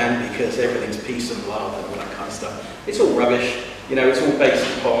white, man, because everything's peace and love and all that kind of stuff. It's all rubbish, it's all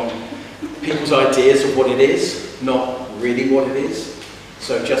based upon people's ideas of what it is, not really what it is.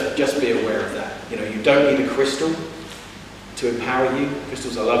 So just be aware of that. You don't need a crystal to empower you.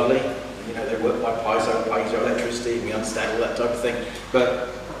 Crystals are lovely. They work by piezoelectricity, and we understand all that type of thing. But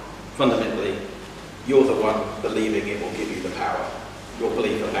fundamentally, you're the one believing it will give you the power. Your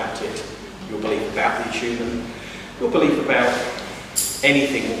belief about it, your belief about the attunement, your belief about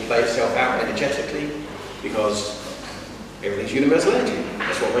anything will play itself out energetically, because everything's universal energy.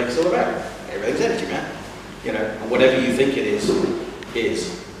 That's what Reiki's all about. Everything's energy, man. And whatever you think it is.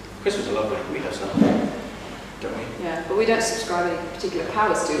 Crystals are lovely. We have some, don't we? Yeah, but we don't subscribe any particular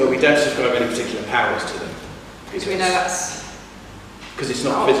powers to them. But we don't subscribe any particular powers to them. Because we know that's... Because it's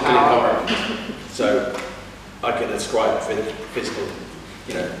not physical empowerment. So I could ascribe physical,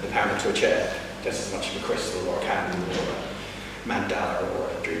 empowerment to a chair just as much as a crystal or a candle or a mandala or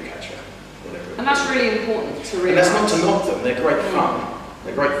a dream catcher, whatever. And that's really important to realise. And that's not to knock them. They're great fun.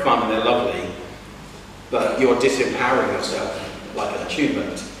 They're great fun and they're lovely. But you're disempowering yourself like an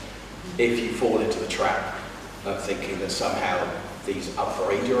attunement if you fall into the trap of thinking that somehow these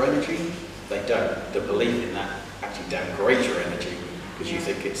upgrade your energy. They don't. The belief in that actually downgrades your energy because you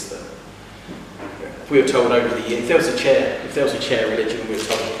think it's the... If we were told over the years, if there was a chair religion and we were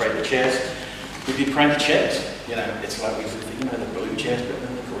told to pray the chairs, we'd be praying the chairs. It's like we think, the blue chair's better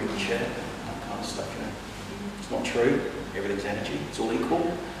than the green chair, that kind of stuff, It's not true. Everything's energy. It's all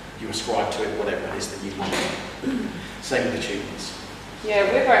equal. You ascribe to it whatever it is that you want. Same with attunements.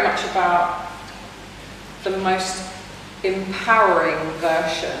 Yeah, we're very much about the most empowering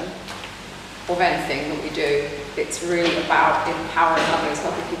version of anything that we do. It's really about empowering others,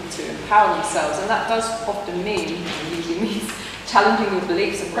 helping people to empower themselves, and that does often mean, usually means, challenging your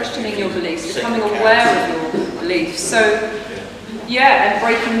beliefs and questioning your beliefs, becoming aware of your beliefs. So, yeah, and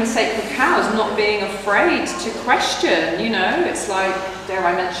breaking the sacred cows, not being afraid to question, it's like, dare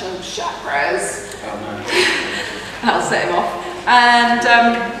I mention, chakras. Oh, no. That'll set him off. And,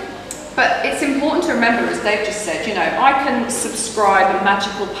 but it's important to remember, as Dave just said, I can subscribe a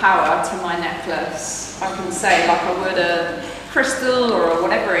magical power to my necklace. I can say, like I would a crystal or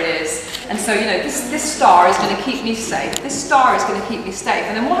whatever it is. And so, this star is going to keep me safe. This star is going to keep me safe.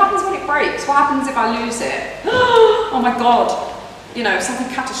 And then what happens when it breaks? What happens if I lose it? Oh my God. Something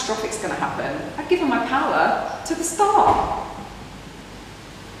catastrophic is going to happen. I've given my power to the star.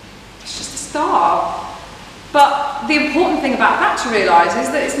 It's just a star. But the important thing about that to realise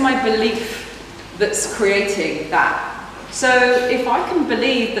is that it's my belief that's creating that. So if I can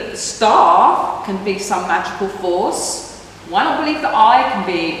believe that the star can be some magical force, why not believe that I can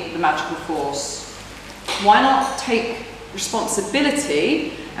be the magical force? Why not take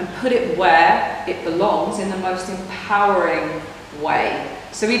responsibility and put it where it belongs in the most empowering way.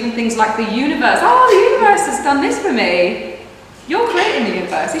 So even things like the universe, oh, the universe has done this for me. You're creating the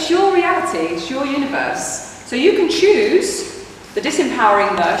universe. It's your reality. It's your universe. So you can choose the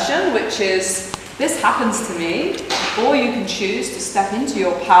disempowering version, which is, this happens to me, or you can choose to step into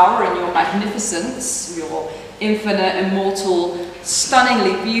your power and your magnificence, your infinite, immortal,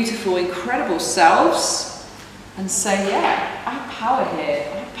 stunningly beautiful, incredible selves, and say, yeah, I have power here.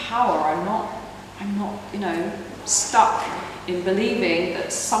 I have power. I'm not, you know, stuck in believing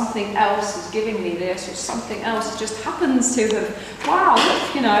that something else is giving me this, or something else just happens to have, wow,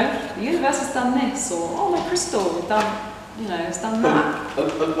 look, you know, the universe has done this, or oh, my crystal has done, you know, has done that. A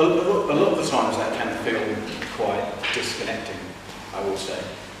lot of the times that can feel quite disconnecting, I will say.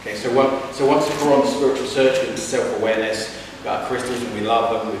 Okay, so once we're on spiritual search and self-awareness about crystals, and we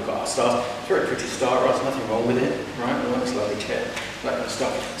love them, we've got our stars. It's a very pretty star, right? There's nothing wrong with it, right? It looks like a chair, that kind of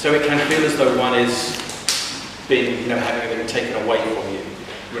stuff. So it can feel as though one is being, you know, having everything taken away from you.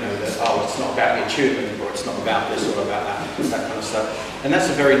 You know, that, oh, it's not about the attunement, or it's not about this or about that kind of stuff. And that's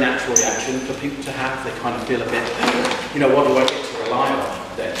a very natural reaction for people to have. They kind of feel a bit, you know, what do I get to rely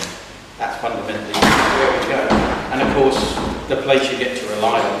on then? That's fundamentally where we go. And of course, the place you get to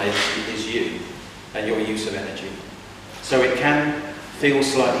rely on is you and your use of energy. So it can feel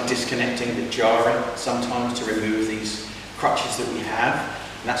slightly disconnecting, a bit jarring sometimes to remove these crutches that we have.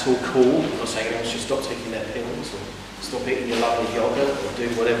 And that's all cool. I'm not saying anyone should stop taking their pills or stop eating your lovely yogurt or do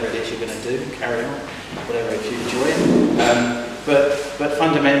whatever it is you're going to do, carry on, whatever if you enjoy it. But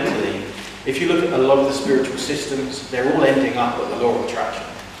fundamentally, if you look at a lot of the spiritual systems, they're all ending up at the law of attraction.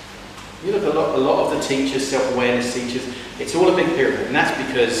 You look at a lot of the teachers, self-awareness teachers, it's all a big pyramid, and that's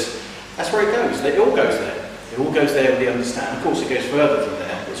because that's where it goes. It all goes there. It all goes there with the understanding. Of course, it goes further than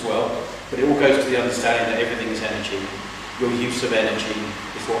there as well, but it all goes to the understanding that everything is energy. Your use of energy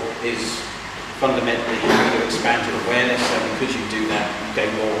is what is fundamentally how you expand your awareness, and because you do that, you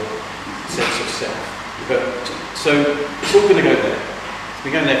gain more sense of self. So it's all going to go there. It's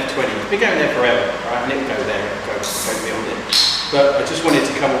been going there for 20 years. It's been going there forever, right? And it'll go there, it'll go beyond it. But I just wanted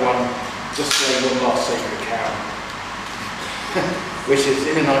to cover one last sacred cow, which is,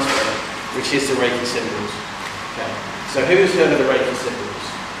 in a nice way, which is the Reiki symbols. Okay. So who's heard of the Reiki symbols?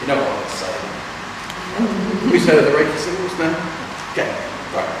 You know what I'm saying. Who's heard of the Reiki symbols now? Okay,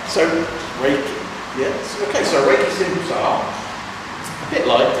 right. So Reiki, yes. Okay, so Reiki symbols are a bit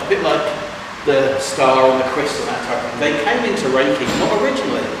like the star and the crystal, that type of thing. They came into Reiki not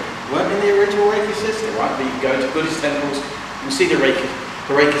originally, weren't in the original Reiki system, right? But you go into Buddhist temples, you see the Reiki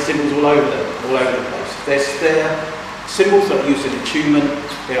symbols all over the place. They're symbols that are used in attunement.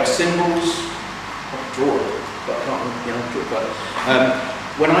 They are symbols. I can draw it, but I can't, you know, draw it.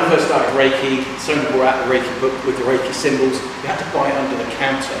 When I first started Reiki, someone brought out the Reiki book with the Reiki symbols. You had to buy it under the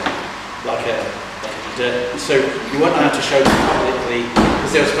counter, so you weren't allowed to show them publicly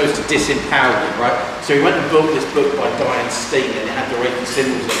because they were supposed to disempower you, right? So we went and bought this book by Diane Steen, and it had the Reiki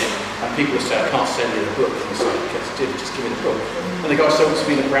symbols in it. And people would say, I can't send you the book. And I said, okay, just give me the book. And the guy sold it to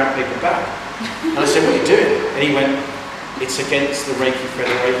me in a brown paper bag. And I said, what are you doing? And he went, it's against the Reiki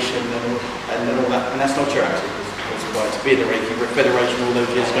Federation and all that. And that's not true, actually. To be in the Reiki Federation all those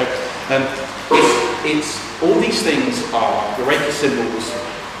years ago. It's all these things are the Reiki symbols,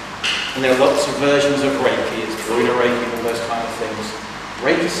 and there are lots of versions of Reiki, it's Karuna Reiki and all those kind of things.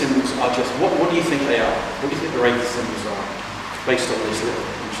 Reiki symbols are just, what do you think they are? What do you think the Reiki symbols are, based on this little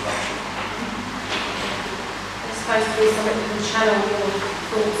introduction? It's supposed to be something that can channel your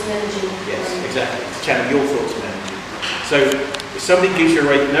thoughts and energy. Yes, exactly. It's channel your thoughts and energy. So if somebody gives you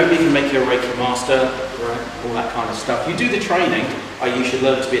a Reiki, nobody can make you a Reiki master, right? All that kind of stuff. You do the training, you should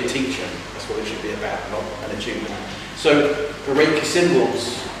learn to be a teacher. That's what it should be about, not an attunement. So the Reiki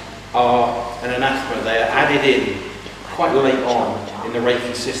symbols are an anathema. They are added in quite late on in the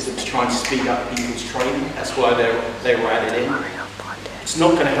Reiki system to try and speed up people's training. That's why they were added in. It's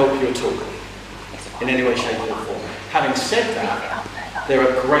not going to help you at all in any way, shape or form. Having said that,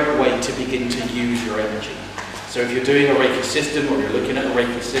 they're a great way to begin to use your energy. So if you're doing a Reiki system, or you're looking at a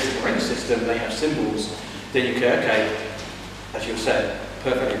Reiki system, they have symbols, then you can, okay, as you've said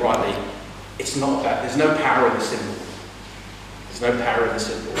perfectly rightly, it's not that. There's no power in the symbol. There's no power in the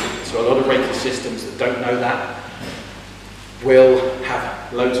symbol. So a lot of Reiki systems that don't know that will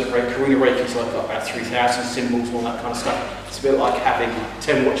have loads of Reiki. Karuna Reiki's like got about 3,000 symbols and all that kind of stuff. It's a bit like having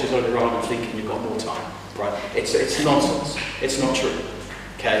 10 watches on your arm and thinking you've got more time, right? It's nonsense. It's not true.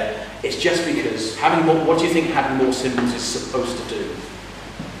 Okay? It's just because having more, what do you think having more symbols is supposed to do?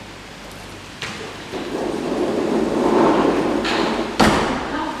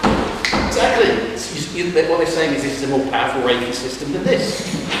 Exactly. What they're saying is this is a more powerful Reiki system than this.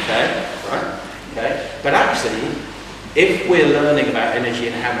 Okay? Right? Okay? But actually, If we're learning about energy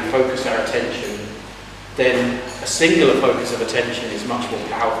and how we focus our attention, then a singular focus of attention is much more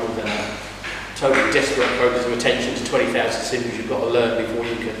powerful than a totally desperate focus of attention to 20,000 symbols you've got to learn before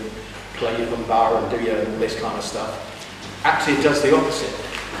you can play your bar and do all this kind of stuff. Actually, it does the opposite.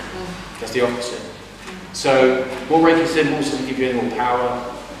 It does the opposite. So, more Reiki symbols doesn't give you any more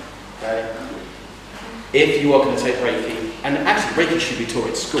power. Okay? If you are going to take Reiki, and actually Reiki should be taught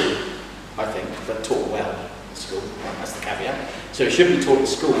at school, I think, but taught well at school. That's the caveat. So it should be taught at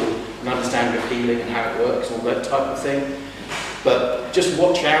school, and understanding of healing and how it works, and all that type of thing. But just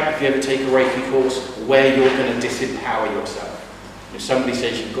watch out if you ever take a Reiki course where you're going to disempower yourself. If somebody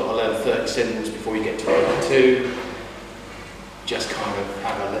says you've got to learn 30 symbols before you get to Reiki 2, just kind of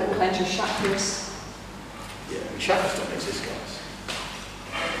have a little... Cleanse your chakras. Yeah, chakras don't exist, guys.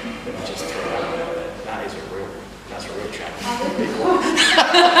 Let me just throw that one out there. That's a real chakra.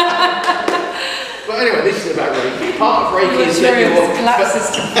 But anyway, this is about Reiki. Part of Reiki is that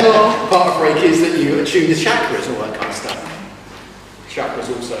part of Reiki is that you attune the chakras and all that kind of stuff. Chakras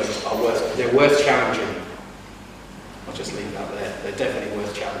also are worth challenging. I'll just leave that there. They're definitely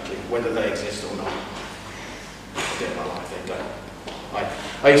worth challenging, whether they exist or not. I do in my life, they don't.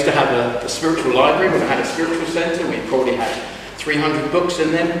 I used to have a spiritual library when I had a spiritual centre. We probably had 300 books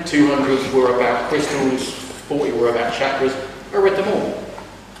in them. 200 were about crystals, 40 were about chakras. I read them all.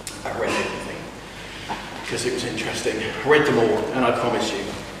 I read everything because it was interesting. I read them all, and I promise you,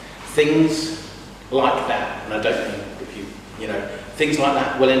 things like that, and I don't mean if you know, things like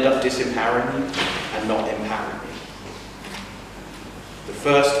that will end up disempowering you and not empowering you. The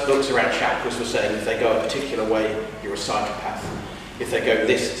first books around chakras were saying if they go a particular way, you're a psychopath. If they go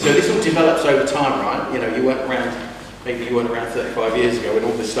this, so this all develops over time, right? You know, maybe you weren't around 35 years ago when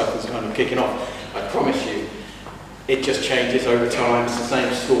all this stuff was kind of kicking off. I promise you, it just changes over time. It's the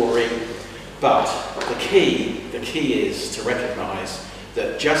same story, but the key is to recognise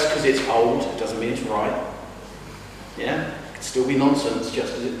that just because it's old doesn't mean it's right. Yeah, it could still be nonsense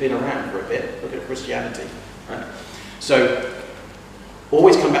just because it's been around for a bit. Look at Christianity, right? So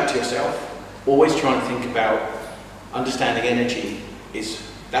always come back to yourself. Always try and think about understanding energy.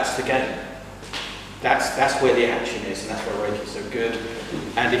 That's the game. That's where the action is, and that's why Reiki is so good.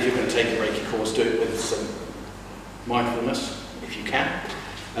 And if you're going to take a Reiki course, do it with some mindfulness, if you can.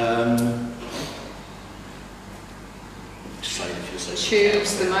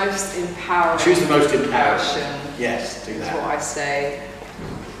 Choose the most empowering. Choose the most empowering. Action. Yes, do that. That's what I say.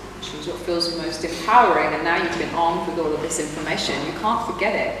 Choose what feels the most empowering, and now you've been armed with all of this information. You can't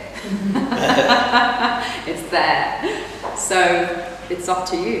forget it. It's there. So it's up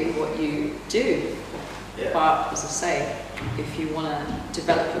to you what you do. Yeah. But as I say, if you want to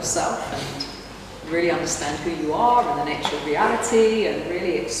develop yourself and really understand who you are and the nature of reality and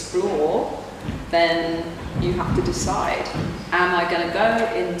really explore, then you have to decide, am I going to go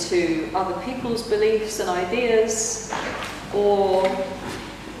into other people's beliefs and ideas, or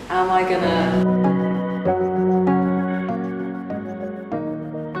am I going to